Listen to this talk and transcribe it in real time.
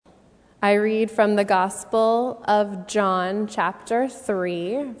I read from the Gospel of John, chapter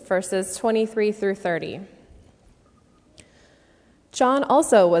 3, verses 23 through 30. John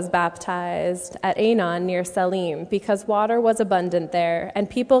also was baptized at Aenon near Salim because water was abundant there, and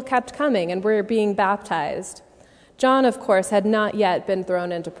people kept coming and were being baptized. John, of course, had not yet been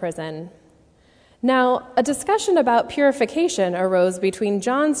thrown into prison. Now, a discussion about purification arose between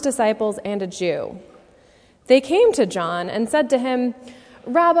John's disciples and a Jew. They came to John and said to him,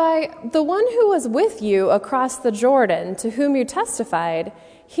 "Rabbi, the one who was with you across the Jordan, to whom you testified,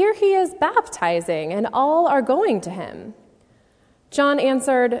 here he is baptizing, and all are going to him." John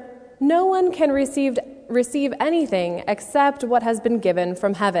answered, "No one can receive anything except what has been given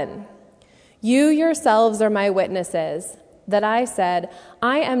from heaven. You yourselves are my witnesses that I said,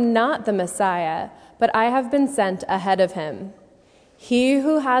 'I am not the Messiah, but I have been sent ahead of him.' He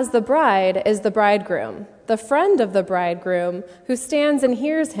who has the bride is the bridegroom. The friend of the bridegroom, who stands and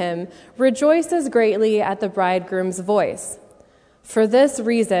hears him, rejoices greatly at the bridegroom's voice. For this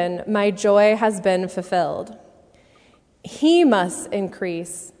reason, my joy has been fulfilled. He must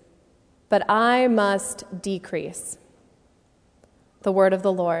increase, but I must decrease." The word of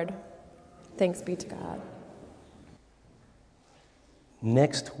the Lord. Thanks be to God.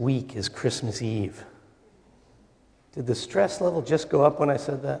 Next week is Christmas Eve. Did the stress level just go up when I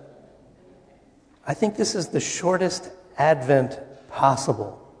said that? I think this is the shortest Advent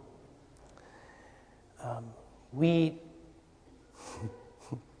possible.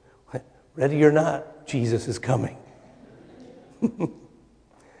 Ready or not, Jesus is coming.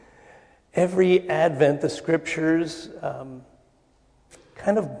 Every Advent, the scriptures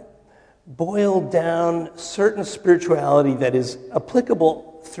kind of boil down certain spirituality that is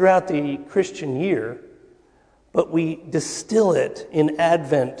applicable throughout the Christian year, but we distill it in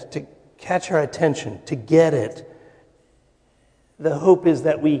Advent to catch our attention, to get it. The hope is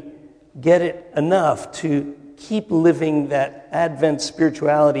that we get it enough to keep living that Advent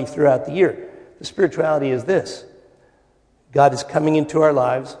spirituality throughout the year. The spirituality is this: God is coming into our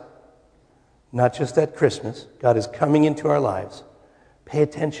lives, not just at Christmas. God is coming into our lives. Pay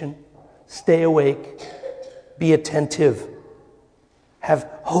attention, stay awake, be attentive, have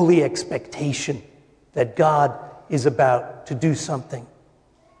holy expectation that God is about to do something.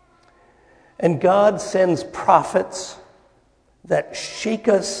 And God sends prophets that shake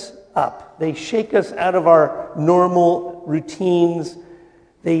us up. They shake us out of our normal routines.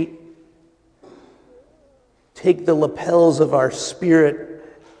 They take the lapels of our spirit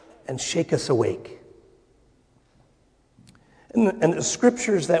and shake us awake. And the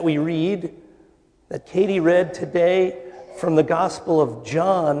scriptures that we read, that Katie read today from the Gospel of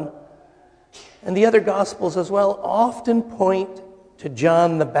John, and the other Gospels as well, often point to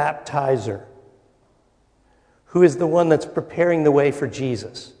John the Baptizer, who is the one that's preparing the way for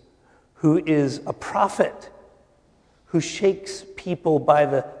Jesus, who is a prophet, who shakes people by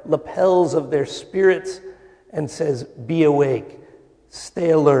the lapels of their spirits and says, "Be awake, stay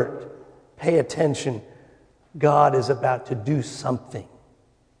alert, pay attention. God is about to do something."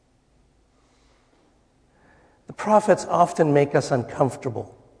 The prophets often make us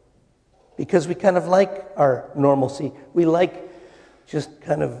uncomfortable because we kind of like our normalcy. We like just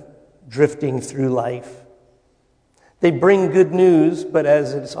kind of drifting through life. They bring good news, but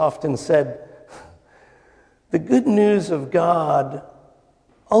as it's often said, the good news of God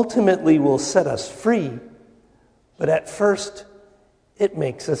ultimately will set us free, but at first it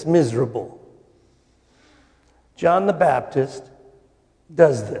makes us miserable. John the Baptist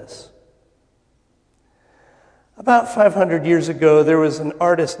does this. About 500 years ago, there was an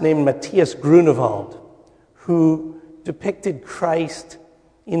artist named Matthias Grunewald who depicted Christ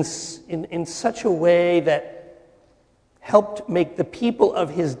in such a way that helped make the people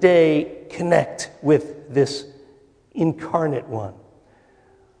of his day connect with this incarnate one.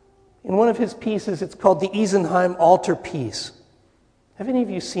 In one of his pieces, it's called the Isenheim Altarpiece. Have any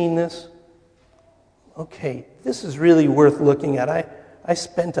of you seen this? Okay, this is really worth looking at. I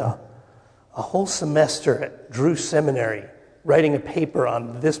spent a whole semester at Drew Seminary writing a paper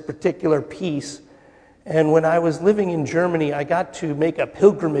on this particular piece. And when I was living in Germany, I got to make a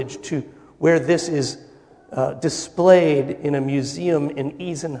pilgrimage to where this is displayed in a museum in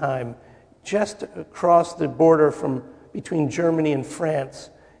Isenheim, just across the border between Germany and France,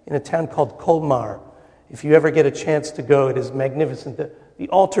 in a town called Colmar. If you ever get a chance to go, it is magnificent. The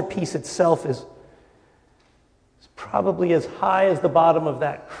altarpiece itself is probably as high as the bottom of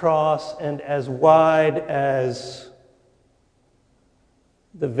that cross and as wide as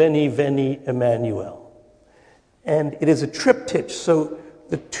the Veni Veni Emmanuel. And it is a triptych, so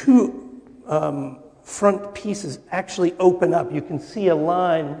the two front pieces actually open up. You can see a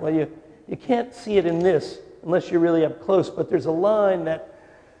line. Well, You can't see it in this unless you're really up close, but there's a line that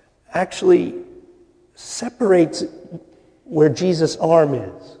actually separates where Jesus' arm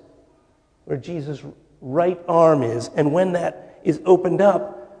is, where Jesus' right arm is. And when that is opened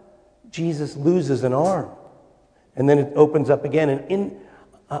up, Jesus loses an arm. And then it opens up again. And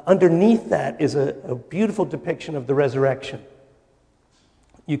underneath that is a beautiful depiction of the resurrection.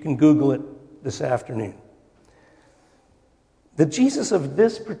 You can Google it this afternoon. The Jesus of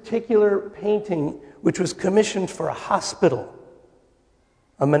this particular painting, which was commissioned for a hospital,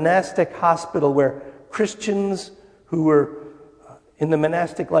 a monastic hospital where Christians who were in the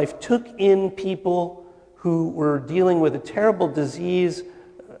monastic life took in people who were dealing with a terrible disease,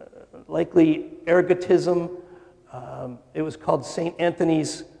 likely ergotism. It was called St.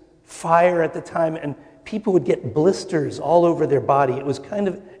 Anthony's fire at the time, and people would get blisters all over their body. It was kind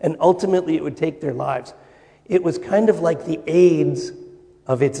of, and ultimately it would take their lives. It was kind of like the AIDS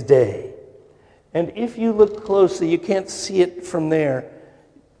of its day. And if you look closely, you can't see it from there,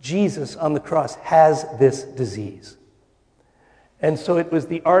 Jesus on the cross has this disease. And so it was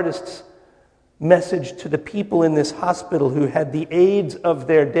the artist's message to the people in this hospital who had the AIDS of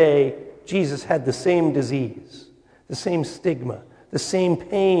their day. Jesus had the same disease, the same stigma, the same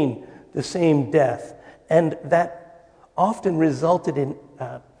pain, the same death. And that often resulted in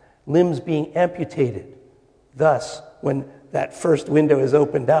limbs being amputated. Thus, when that first window is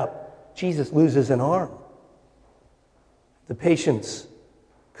opened up, Jesus loses an arm. The patients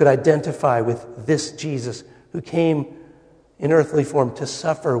could identify with this Jesus who came in earthly form to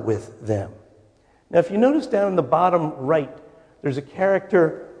suffer with them. Now, if you notice down in the bottom right, there's a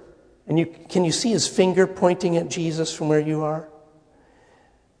character, and can you see his finger pointing at Jesus from where you are?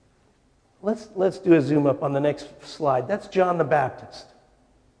 Let's do a zoom up on the next slide. That's John the Baptist.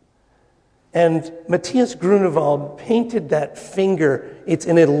 And Matthias Grunewald painted that finger. It's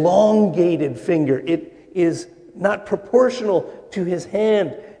an elongated finger. It is not proportional to his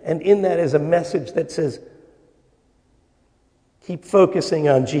hand. And in that is a message that says, keep focusing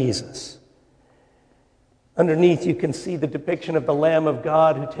on Jesus. Underneath, you can see the depiction of the Lamb of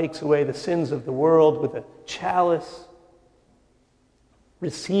God who takes away the sins of the world with a chalice,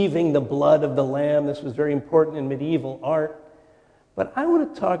 receiving the blood of the Lamb. This was very important in medieval art. But I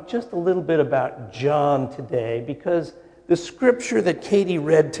want to talk just a little bit about John today, because the scripture that Katie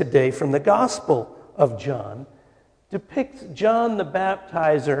read today from the Gospel of John depicts John the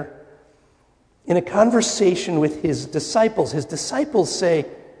Baptizer in a conversation with his disciples. His disciples say,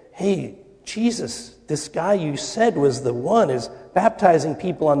 hey, Jesus, this guy you said was the one, is baptizing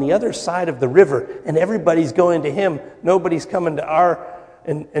people on the other side of the river, and everybody's going to him. Nobody's coming to our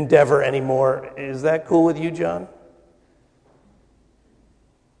endeavor anymore. Is that cool with you, John?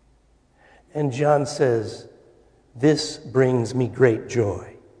 And John says, this brings me great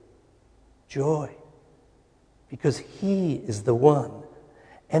joy. Joy. Because he is the one.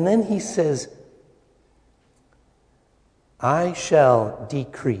 And then he says, I shall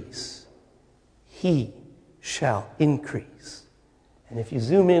decrease. He shall increase. And if you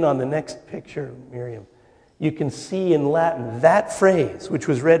zoom in on the next picture, Miriam, you can see in Latin that phrase, which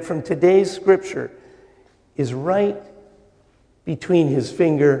was read from today's scripture, is right between his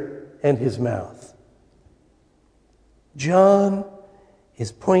finger and his mouth. John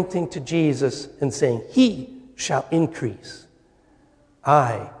is pointing to Jesus and saying, he shall increase.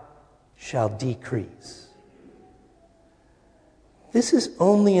 I shall decrease. This is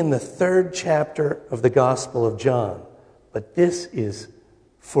only in the 3rd chapter of the Gospel of John, but this is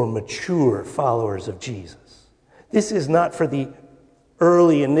for mature followers of Jesus. This is not for the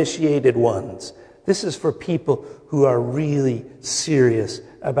early initiated ones. This is for people who are really serious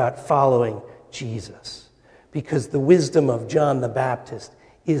about following Jesus. Because the wisdom of John the Baptist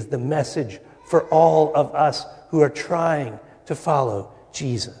is the message for all of us who are trying to follow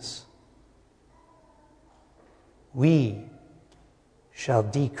Jesus. We shall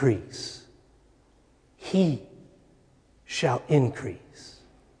decrease. He shall increase.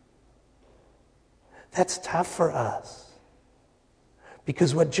 That's tough for us.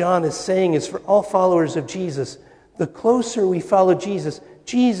 Because what John is saying is for all followers of Jesus, the closer we follow Jesus,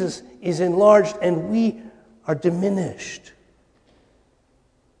 Jesus is enlarged and we are diminished.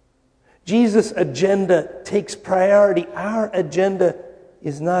 Jesus' agenda takes priority. Our agenda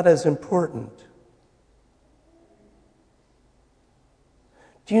is not as important.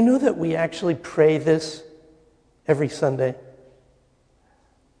 Do you know that we actually pray this every Sunday?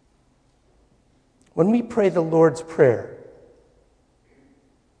 When we pray the Lord's Prayer,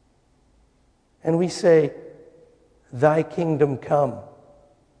 and we say, thy kingdom come,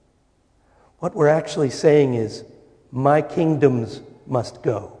 what we're actually saying is, my kingdoms must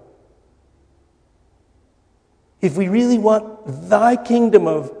go. if we really want the kingdom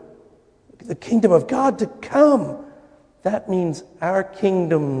of God to come, that means our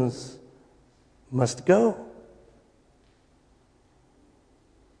kingdoms must go.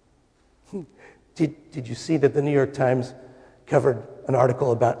 Did you see that the New York Times covered an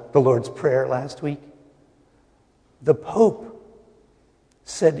article about the Lord's Prayer last week? The Pope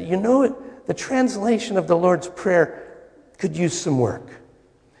said, the translation of the Lord's Prayer could use some work.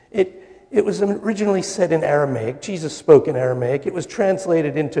 It was originally said in Aramaic. Jesus spoke in Aramaic. It was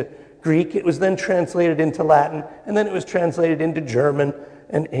translated into Greek. It was then translated into Latin. And then it was translated into German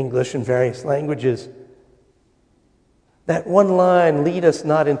and English and various languages. That one line, lead us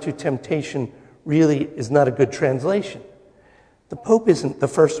not into temptation, really is not a good translation. The Pope isn't the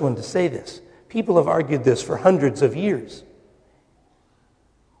first one to say this. People have argued this for hundreds of years.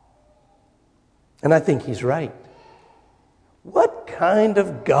 And I think he's right. What kind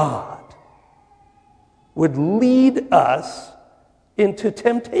of God would lead us into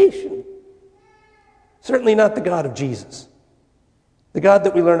temptation? Certainly not the God of Jesus. The God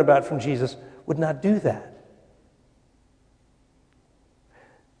that we learn about from Jesus would not do that.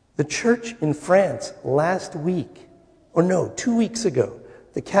 The church in France last week, 2 weeks ago,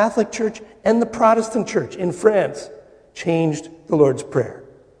 the Catholic Church and the Protestant Church in France changed the Lord's Prayer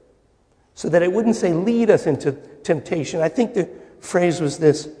so that it wouldn't say, lead us into temptation. I think the phrase was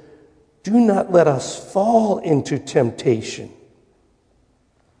this: do not let us fall into temptation.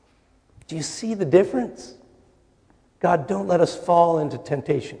 Do you see the difference? God, don't let us fall into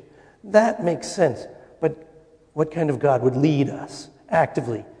temptation. That makes sense. But what kind of God would lead us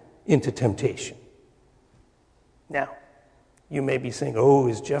actively into temptation? Now, you may be saying,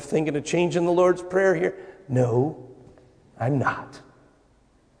 is Jeff thinking of changing the Lord's Prayer here? No, I'm not.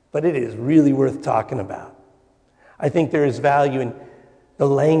 But it is really worth talking about. I think there is value in the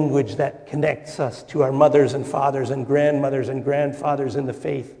language that connects us to our mothers and fathers and grandmothers and grandfathers in the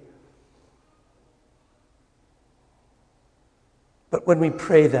faith. But when we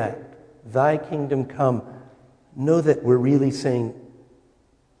pray that, thy kingdom come, know that we're really saying,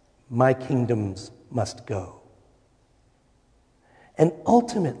 my kingdoms must go. And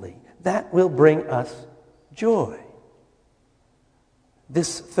ultimately, that will bring us joy.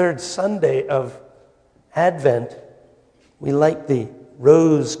 This third Sunday of Advent, we light the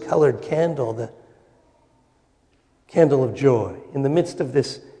rose-colored candle, the candle of joy. In the midst of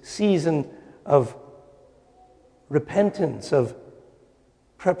this season of repentance, of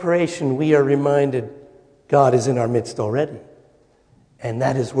preparation, we are reminded God is in our midst already. And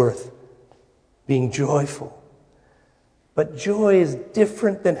that is worth being joyful. But joy is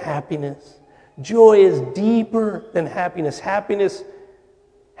different than happiness. Joy is deeper than happiness. Happiness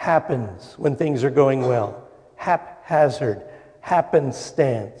happens when things are going well. Haphazard,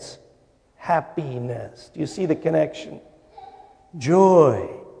 happenstance, happiness. Do you see the connection? Joy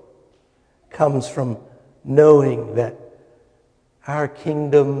comes from knowing that our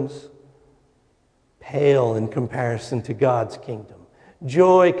kingdoms pale in comparison to God's kingdom.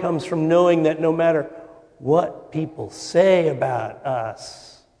 Joy comes from knowing that no matter what people say about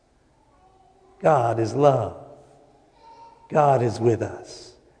us, God is love. God is with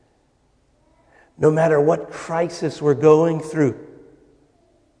us. No matter what crisis we're going through,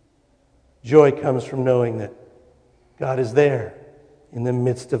 joy comes from knowing that God is there in the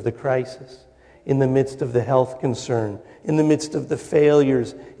midst of the crisis, in the midst of the health concern, in the midst of the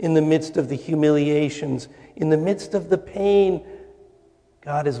failures, in the midst of the humiliations, in the midst of the pain.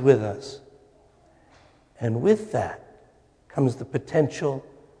 God is with us. And with that comes the potential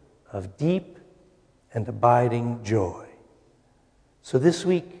of deep and abiding joy. So this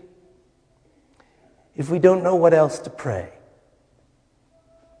week, if we don't know what else to pray,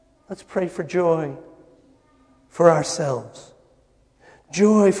 let's pray for joy for ourselves,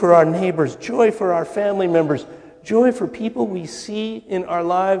 joy for our neighbors, joy for our family members, joy for people we see in our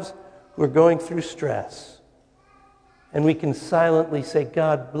lives who are going through stress. And we can silently say,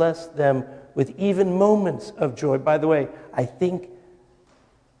 God, bless them with even moments of joy. By the way, I think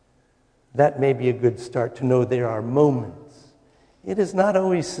that may be a good start to know there are moments. It is not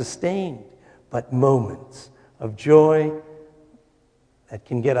always sustained, but moments of joy that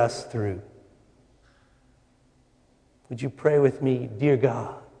can get us through. Would you pray with me? Dear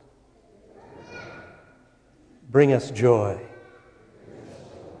God, bring us joy.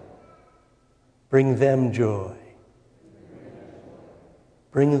 Bring them joy.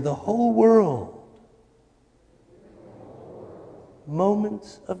 Bring the whole world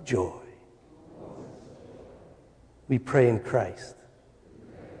moments of joy. We pray in Christ.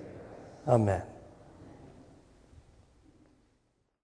 Amen.